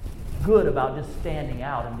good about just standing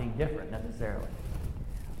out and being different necessarily.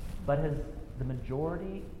 But has the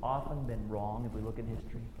majority often been wrong if we look at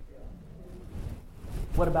history?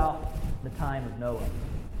 What about the time of Noah?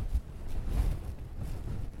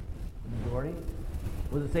 The majority?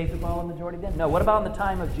 Was it safe to follow the majority then? No. What about in the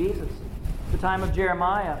time of Jesus? The time of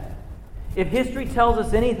Jeremiah? If history tells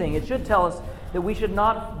us anything, it should tell us that we should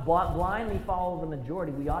not blindly follow the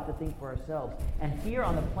majority. We ought to think for ourselves. And here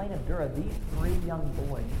on the plain of Dura, these 3 young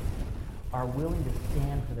boys are willing to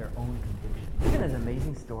stand for their own convictions. Isn't it an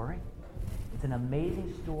amazing story? It's an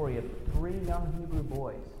amazing story of 3 young Hebrew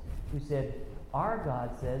boys who said, our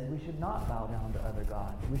God says we should not bow down to other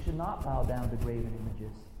gods. We should not bow down to graven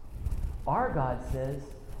images. Our God says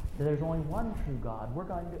that there's only one true God. We're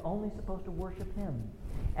only supposed to worship Him.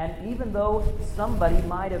 And even though somebody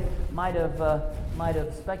might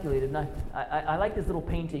have speculated, and I like this little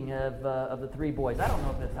painting of the 3 boys. I don't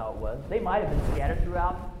know if that's how it was. They might have been scattered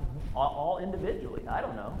throughout all individually. I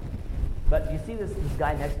don't know. But you see this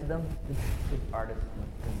guy next to them? This artist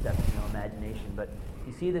conception, imagination. But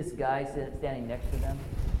you see this guy standing next to them,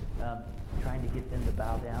 trying to get them to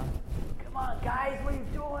bow down? Come on, guys, what are you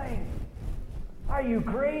doing? Are you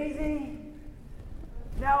crazy?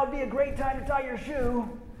 Now would be a great time to tie your shoe.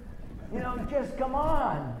 Just come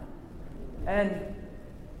on.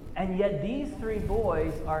 And yet these 3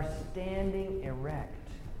 boys are standing erect.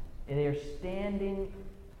 They are standing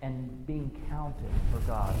and being counted for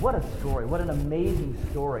God. What a story. What an amazing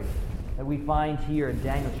story that we find here in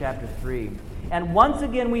Daniel chapter 3. And once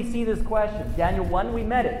again we see this question. Daniel 1, we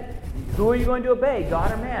met it. Who are you going to obey,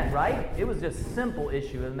 God or man, right? It was just a simple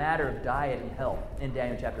issue, a matter of diet and health in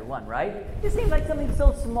Daniel chapter 1, right? It seems like something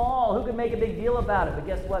so small. Who could make a big deal about it? But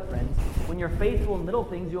guess what, friends? When you're faithful in little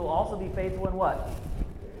things, you'll also be faithful in what?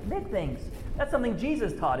 Big things. That's something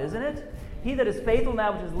Jesus taught, isn't it? He that is faithful in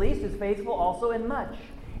that which is least is faithful also in much.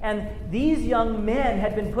 And these young men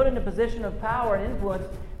had been put in a position of power and influence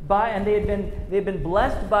and they had been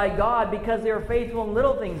blessed by God because they were faithful in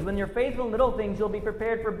little things. When you're faithful in little things, you'll be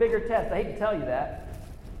prepared for bigger tests. I hate to tell you that.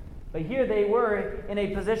 But here they were in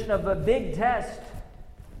a position of a big test.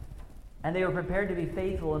 And they were prepared to be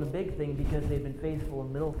faithful in a big thing because they'd been faithful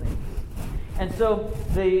in little things. And so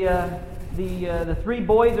the 3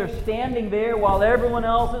 boys are standing there while everyone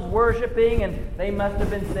else is worshiping, and they must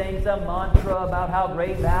have been saying some mantra about how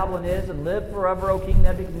great Babylon is and live forever, O King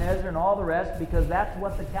Nebuchadnezzar, and all the rest, because that's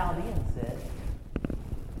what the Chaldeans said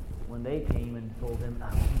when they came and told him,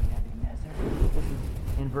 "Oh, King Nebuchadnezzar." This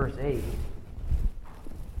is in verse 8.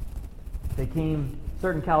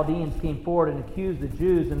 Certain Chaldeans came forward and accused the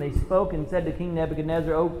Jews, and they spoke and said to King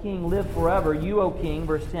Nebuchadnezzar, "O king, live forever. You, O king,"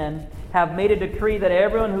 verse 10, "have made a decree that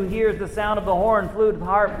everyone who hears the sound of the horn, flute,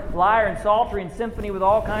 harp, lyre, and psaltery, and symphony with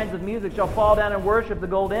all kinds of music shall fall down and worship the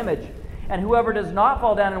gold image. And whoever does not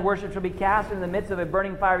fall down and worship shall be cast into the midst of a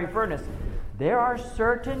burning fiery furnace. There are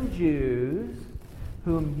certain Jews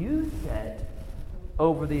whom you set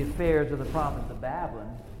over the affairs of the province of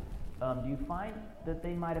Babylon." Do you find that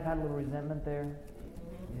they might have had a little resentment there?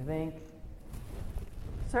 You think?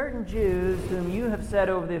 "Certain Jews whom you have set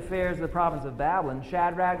over the affairs of the province of Babylon,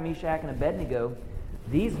 Shadrach, Meshach, and Abednego,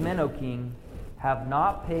 these men, O king, have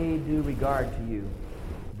not paid due regard to you.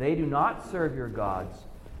 They do not serve your gods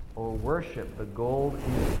or worship the gold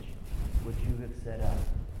image which you have set up."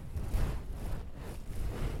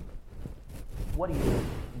 What do you think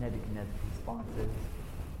Nebuchadnezzar's response is?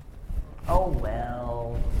 Oh,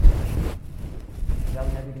 well. Is that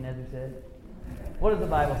what Nebuchadnezzar said? What does the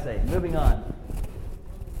Bible say? Moving on.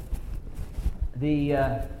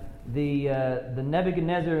 The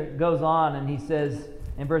Nebuchadnezzar goes on and he says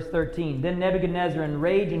in verse 13, Then Nebuchadnezzar in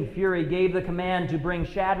rage and fury gave the command to bring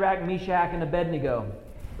Shadrach, Meshach, and Abednego.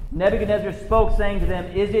 Nebuchadnezzar spoke, saying to them,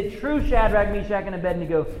 Is it true, Shadrach, Meshach, and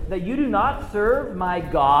Abednego, that you do not serve my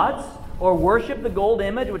gods or worship the gold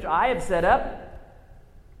image which I have set up?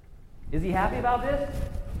 Is he happy about this?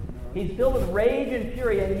 He's filled with rage and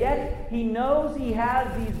fury, and yet he knows he has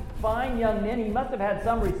these fine young men. He must have had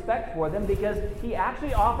some respect for them because he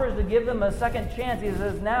actually offers to give them a second chance. He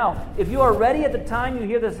says, Now, if you are ready at the time you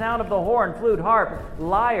hear the sound of the horn, flute, harp,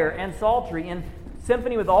 lyre, and psaltery, in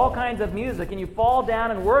symphony with all kinds of music, and you fall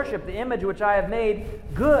down and worship the image which I have made,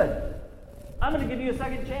 good. I'm going to give you a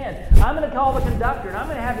second chance. I'm going to call the conductor, and I'm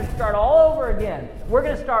going to have you start all over again. We're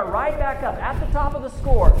going to start right back up at the top of the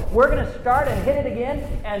score. We're going to start and hit it again,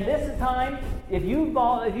 and this time, if you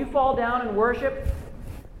fall down and worship,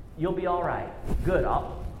 you'll be all right. Good.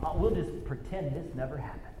 We'll just pretend this never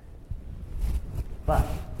happened. But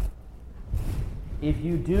if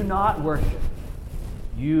you do not worship,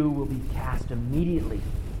 you will be cast immediately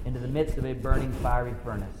into the midst of a burning fiery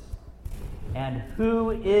furnace. And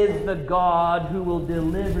who is the God who will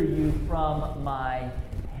deliver you from my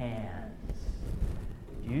hands?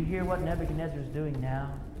 Do you hear what Nebuchadnezzar is doing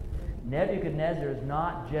now? Nebuchadnezzar is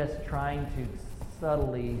not just trying to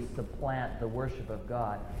subtly supplant the worship of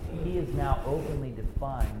God. He is now openly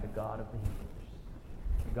defying the God of the Hebrews.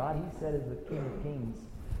 The God he said is the King of Kings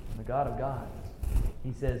and the God of gods.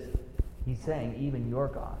 He's saying, even your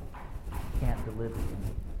God can't deliver you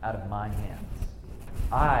out of my hands.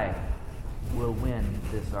 I will win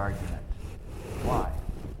this argument. Why?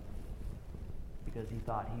 Because he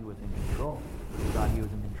thought he was in control. He thought he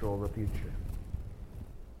was in control of the future.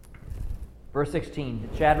 Verse 16,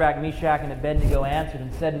 Shadrach, Meshach, and Abednego answered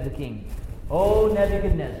and said to the king, O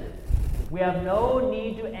Nebuchadnezzar, we have no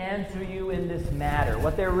need to answer you in this matter.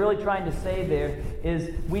 What they're really trying to say there is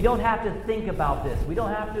we don't have to think about this. We don't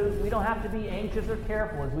have to be anxious or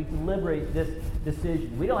careful as we deliberate this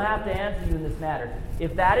decision. We don't have to answer you in this matter.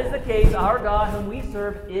 If that is the case, our God whom we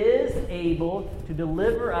serve is able to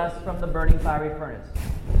deliver us from the burning fiery furnace.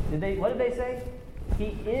 What did they say?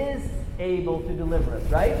 He is able to deliver us,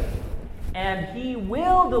 right? And he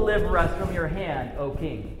will deliver us from your hand, O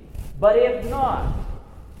king. But if not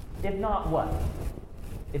what?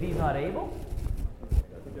 If he's not able?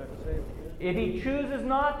 If he chooses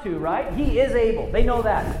not to, right? He is able. They know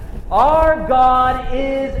that. Our God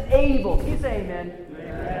is able. Can you say amen?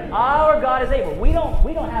 Amen. Our God is able. We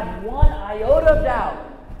don't have one iota of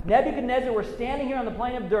doubt. Nebuchadnezzar, we're standing here on the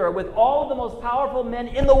plain of Dura with all of the most powerful men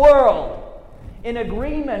in the world in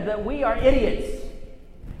agreement that we are idiots.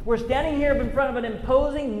 We're standing here in front of an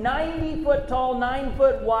imposing 90-foot tall,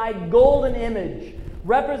 9-foot wide golden image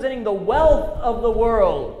representing the wealth of the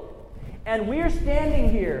world. And we're standing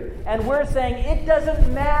here and we're saying it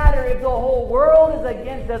doesn't matter if the whole world is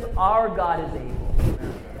against us, our God is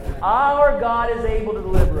able. Our God is able to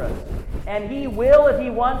deliver us. And he will if he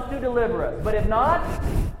wants to deliver us. But if not,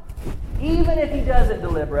 even if he doesn't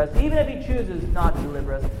deliver us, even if he chooses not to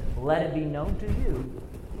deliver us, let it be known to you,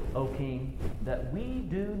 O king, that we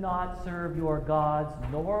do not serve your gods,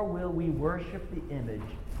 nor will we worship the image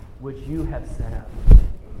which you have set up.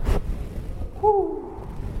 Whew.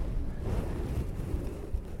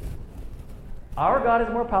 Our God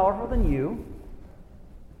is more powerful than you.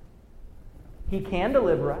 He can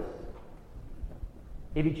deliver us.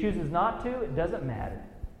 If he chooses not to, it doesn't matter.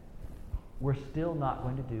 We're still not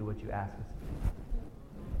going to do what you ask us to do,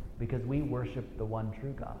 because we worship the one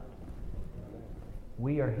true God.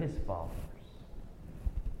 We are his followers.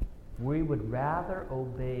 We would rather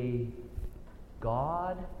obey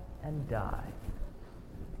God and die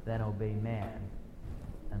than obey man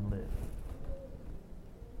and live.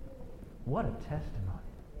 What a testimony.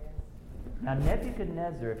 Now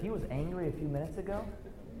Nebuchadnezzar, if he was angry a few minutes ago,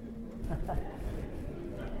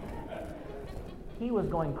 he was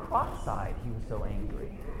going cross-eyed. He was so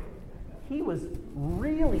angry. He was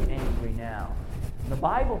really angry now. The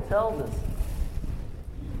Bible tells us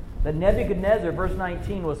that Nebuchadnezzar, verse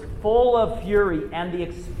 19, was full of fury, and the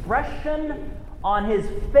expression on his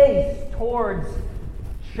face towards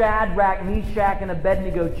Shadrach, Meshach, and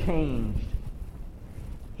Abednego changed.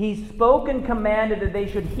 He spoke and commanded that they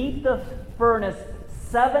should heat the furnace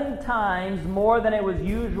 7 times more than it was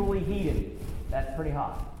usually heated. That's pretty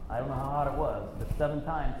hot. I don't know how hot it was, but 7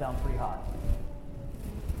 times sounds pretty hot.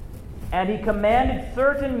 And he commanded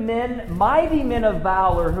certain men, mighty men of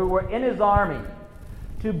valor, who were in his army,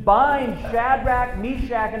 to bind Shadrach,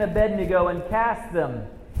 Meshach, and Abednego and cast them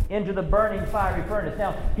into the burning fiery furnace.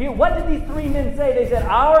 Now, here, what did these three men say? They said,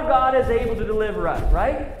 our God is able to deliver us,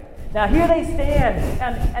 right? Now, here they stand,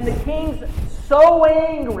 and the king's so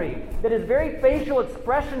angry that his very facial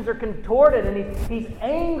expressions are contorted, and he's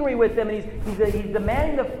angry with them, and he's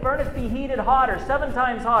demanding the furnace be heated hotter, 7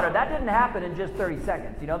 times hotter. That didn't happen in just 30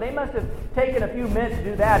 seconds. You know, they must have taken a few minutes to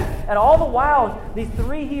do that. And all the while, these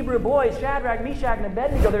 3 Hebrew boys, Shadrach, Meshach, and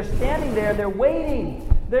Abednego, they're standing there, they're waiting.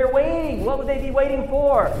 They're waiting. What would they be waiting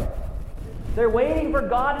for? They're waiting for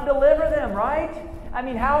God to deliver them, right? I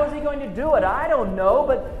mean, how is he going to do it? I don't know,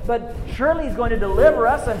 but surely he's going to deliver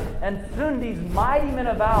us, and soon these mighty men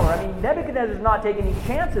of valor. I mean, Nebuchadnezzar's not taking any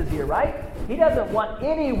chances here, right? He doesn't want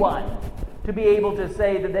anyone to be able to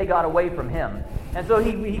say that they got away from him. And so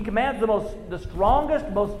he commands the strongest,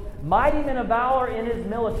 most mighty men of valor in his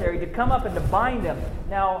military to come up and to bind them.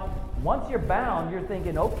 Now, once you're bound, you're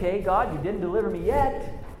thinking, okay, God, you didn't deliver me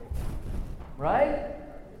yet. Right?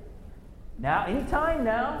 Now, anytime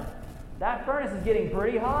now. That furnace is getting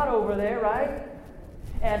pretty hot over there, right?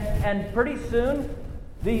 And pretty soon,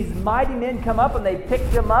 these mighty men come up and they pick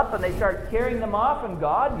them up and they start carrying them off. And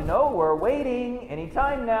God, you know, we're waiting.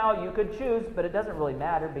 Anytime now, you could choose, but it doesn't really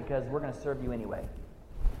matter because we're going to serve you anyway.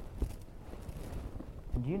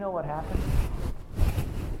 And do you know what happened?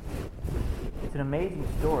 It's an amazing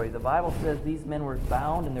story. The Bible says these men were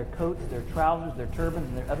bound in their coats, their trousers, their turbans,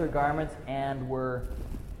 and their other garments, and were...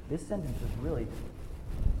 This sentence is really...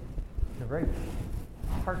 It's a very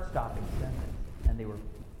heart-stopping sentence. And they were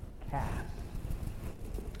cast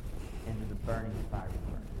into the burning fiery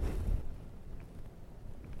furnace.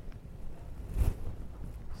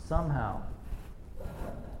 Somehow,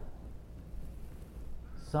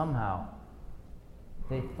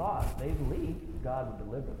 they believed God would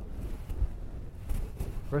deliver them.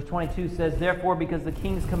 Verse 22 says, therefore, because the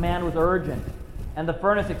king's command was urgent, and the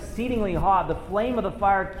furnace exceedingly hot, the flame of the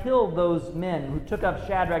fire killed those men who took up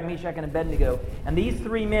Shadrach, Meshach, and Abednego. And these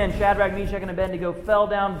 3 men, Shadrach, Meshach, and Abednego, fell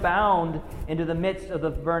down bound into the midst of the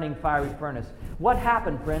burning fiery furnace. What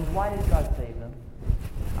happened, friends? Why did God save them?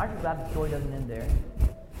 Aren't you glad the story doesn't end there?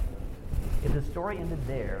 If the story ended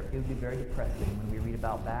there, it would be very depressing when we read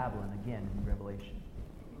about Babylon again in Revelation.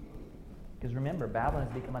 Because remember, Babylon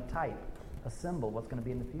has become a type, a symbol of what's going to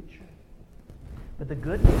be in the future. But the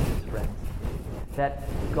good news is, friends, that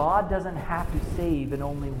God doesn't have to save in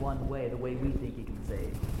only one way, the way we think he can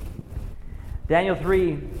save. Daniel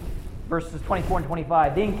 3, verses 24 and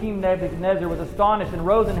 25. Then King Nebuchadnezzar was astonished and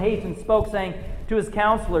rose in haste and spoke, saying to his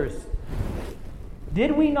counselors,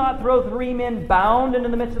 did we not throw 3 men bound into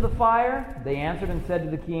the midst of the fire? They answered and said to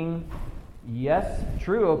the king, yes,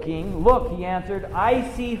 true, O king. Look, he answered, I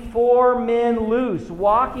see 4 men loose,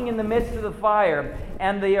 walking in the midst of the fire,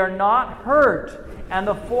 and they are not hurt. And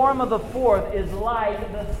the form of the 4th is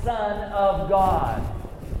like the Son of God.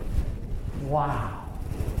 Wow.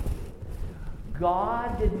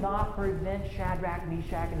 God did not prevent Shadrach,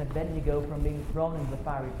 Meshach, and Abednego from being thrown into the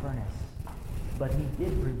fiery furnace. But he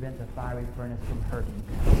did prevent the fiery furnace from hurting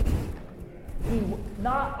them. He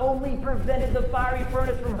not only prevented the fiery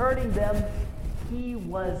furnace from hurting them, he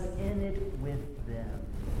was in it with them.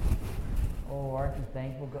 Oh, aren't you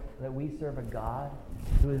thankful that we serve a God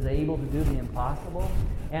who is able to do the impossible?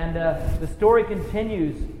 And the story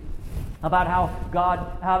continues about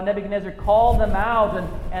how Nebuchadnezzar called them out,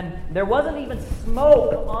 and there wasn't even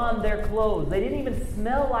smoke on their clothes. They didn't even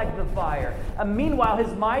smell like the fire. Meanwhile,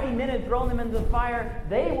 his mighty men had thrown them into the fire.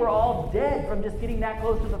 They were all dead from just getting that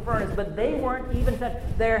close to the furnace, but they weren't even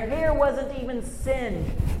touched. Their hair wasn't even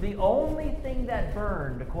singed. The only thing that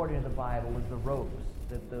burned, according to the Bible, was the ropes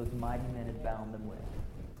that those mighty men had bound them with.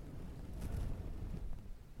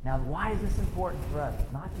 Now, why is this important for us?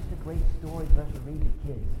 It's not just a great story for us to read to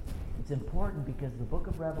kids. It's important because the book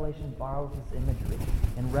of Revelation borrows this imagery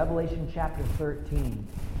in Revelation chapter 13.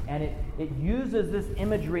 And it uses this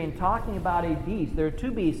imagery in talking about a beast. There are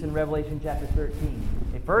 2 beasts in Revelation chapter 13.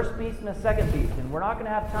 A first beast and a second beast. And we're not going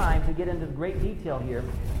to have time to get into great detail here.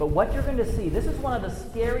 But what you're going to see, this is one of the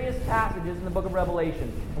scariest passages in the book of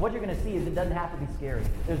Revelation. And what you're going to see is it doesn't have to be scary.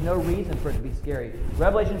 There's no reason for it to be scary.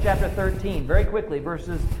 Revelation chapter 13, very quickly,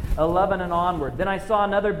 verses 11 and onward. Then I saw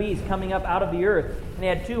another beast coming up out of the earth, and he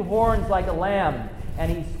had 2 horns like a lamb,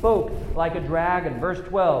 and he spoke like a dragon. Verse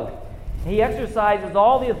 12. He exercises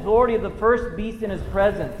all the authority of the first beast in his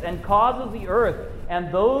presence, and causes the earth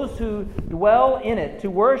and those who dwell in it to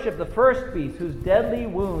worship the first beast, whose deadly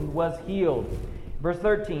wound was healed. Verse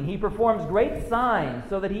 13, he performs great signs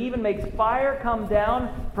so that he even makes fire come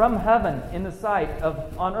down from heaven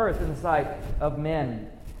on earth in the sight of men.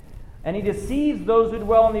 And he deceives those who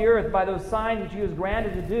dwell on the earth by those signs which he was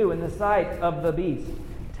granted to do in the sight of the beast,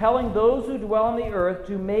 telling those who dwell on the earth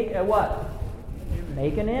to make a what?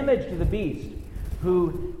 Make an image to the beast,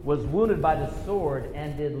 who was wounded by the sword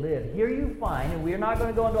and did live. Here you find, and we are not going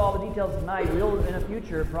to go into all the details tonight. We'll, in a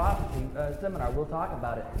future prophecy seminar, we'll talk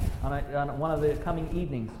about it on one of the coming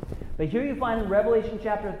evenings. But here you find in Revelation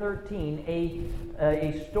chapter 13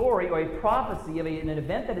 a story or a prophecy of an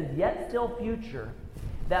event that is yet still future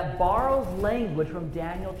that borrows language from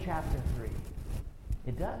Daniel chapter 3.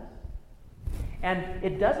 It does. And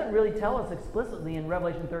it doesn't really tell us explicitly in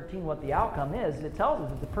Revelation 13 what the outcome is. It tells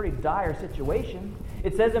us it's a pretty dire situation.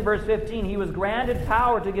 It says in verse 15, he was granted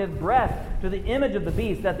power to give breath to the image of the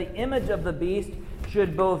beast, that the image of the beast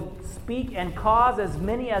should both speak and cause as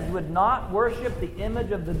many as would not worship the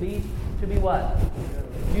image of the beast to be what?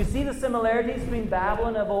 Do you see the similarities between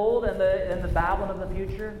Babylon of old and the Babylon of the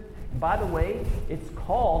future? By the way, it's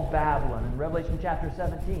called Babylon in Revelation chapter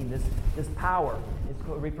 17. This power is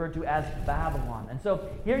referred to as Babylon. And so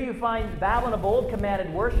here you find Babylon of old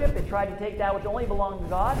commanded worship. It tried to take that which only belonged to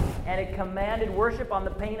God, and it commanded worship on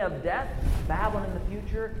the pain of death. Babylon in the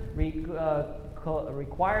future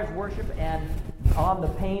requires worship and on the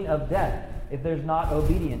pain of death if there's not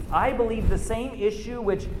obedience. I believe the same issue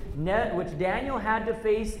which Daniel had to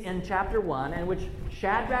face in chapter 1 and which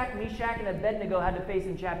Shadrach, Meshach, and Abednego had to face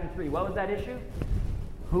in chapter 3. What was that issue?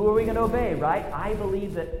 Who are we going to obey, right? I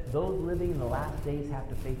believe that those living in the last days have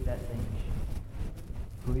to face that same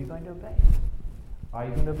issue. Who are you going to obey? Are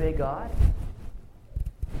you going to obey God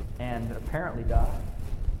and apparently die?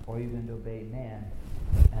 Or are you going to obey man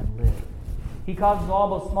and live? He causes all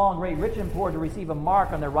both small and great, rich and poor, to receive a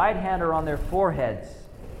mark on their right hand or on their foreheads,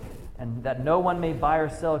 and that no one may buy or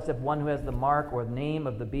sell except one who has the mark or the name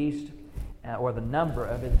of the beast or the number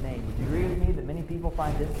of his name. Would you agree with me that many people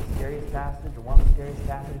find this the scariest passage, or one of the scariest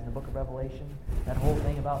passages in the book of Revelation? That whole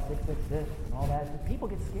thing about 666 and all that. People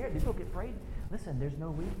get scared. People get afraid. Listen, there's no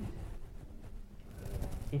reason.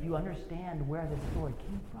 If you understand where this story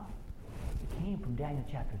came from, it came from Daniel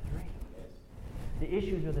chapter 3. The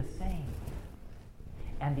issues are the same.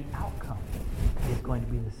 And the outcome is going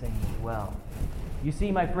to be the same as well. You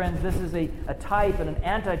see, my friends, this is a type and an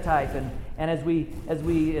antitype, and as we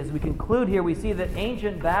conclude here, we see that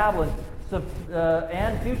ancient Babylon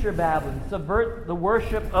and future Babylon subvert the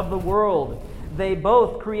worship of the world. They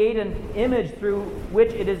both create an image through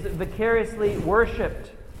which it is vicariously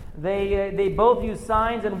worshipped. They both use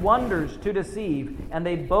signs and wonders to deceive, and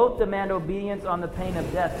they both demand obedience on the pain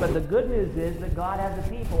of death. But the good news is that God has a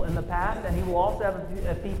people in the past, and He will also have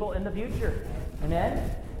a people in the future.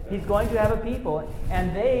 Amen? He's going to have a people,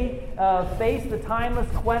 and they face the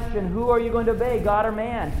timeless question, who are you going to obey, God or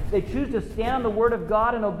man? They choose to stand on the Word of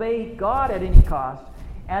God and obey God at any cost,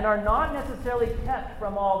 and are not necessarily kept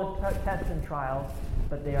from all the tests and trials,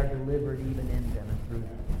 but they are delivered even in them and through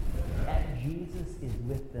them. And Jesus is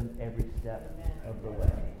with them every step of the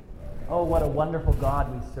way. Oh, what a wonderful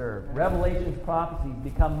God we serve. Revelation's prophecies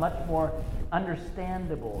become much more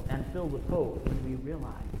understandable and filled with hope when we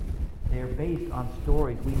realize they are based on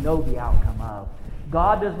stories we know the outcome of.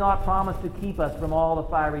 God does not promise to keep us from all the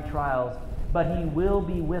fiery trials, but He will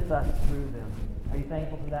be with us through them. Are you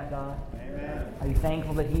thankful for that, God? Amen. Are you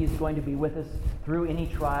thankful that He is going to be with us through any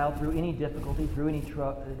trial, through any difficulty, through any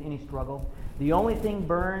struggle? The only thing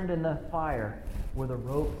burned in the fire were the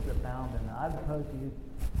ropes that bound them. Now, I propose to you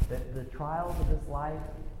that the trials of this life,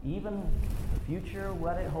 even the future,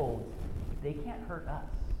 what it holds, they can't hurt us.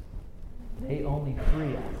 They only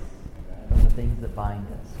free us from the things that bind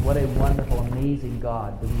us. What a wonderful, amazing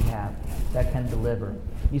God that we have that can deliver.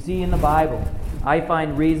 You see, in the Bible, I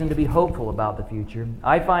find reason to be hopeful about the future.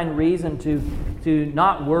 I find reason to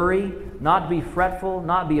not worry, not be fretful,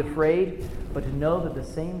 not be afraid, but to know that the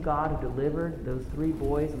same God who delivered those 3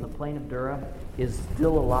 boys on the plain of Dura is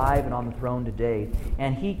still alive and on the throne today.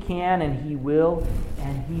 And He can and He will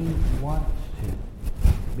and He wants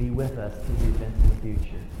to be with us through the events of the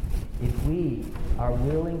future. If we are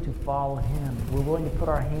willing to follow Him, we're willing to put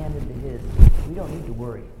our hand into His, we don't need to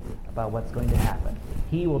worry about what's going to happen.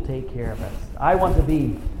 He will take care of us. I want to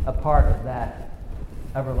be a part of that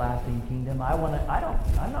everlasting kingdom. I'm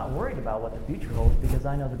not worried about what the future holds because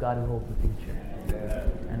I know the God who holds the future.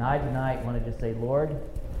 Yeah. And I tonight want to just say, Lord,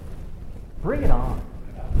 bring it on.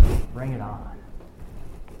 Bring it on.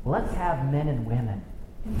 Let's have men and women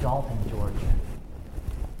in Dalton, Georgia,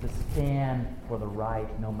 to stand for the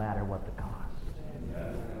right no matter what the cost.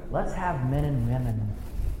 Let's have men and women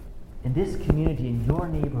in this community, in your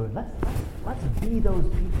neighborhood, let's be those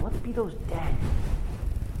people. Let's be those Daniels,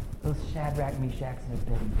 those Shadrach, Meshachs, and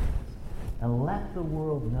Abednego, and let the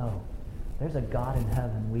world know there's a God in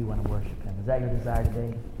heaven. We want to worship him. Is that your desire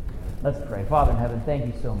today? Let's pray. Father in heaven, thank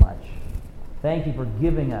you so much. Thank you for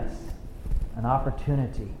giving us an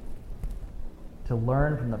opportunity to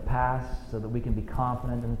learn from the past so that we can be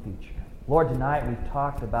confident in the future. Lord, tonight we've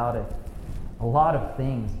talked about a lot of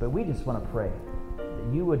things, but we just want to pray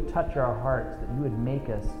that you would touch our hearts, that you would make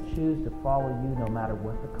us choose to follow you no matter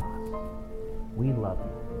what the cost. We love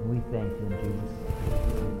you, and we thank you in Jesus'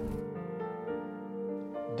 name.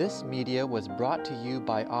 This media was brought to you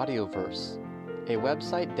by Audioverse, a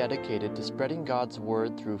website dedicated to spreading God's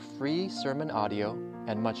Word through free sermon audio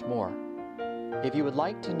and much more. If you would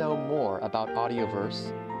like to know more about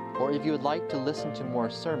Audioverse, or if you would like to listen to more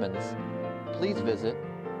sermons, please visit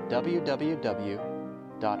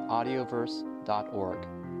www.audioverse.org.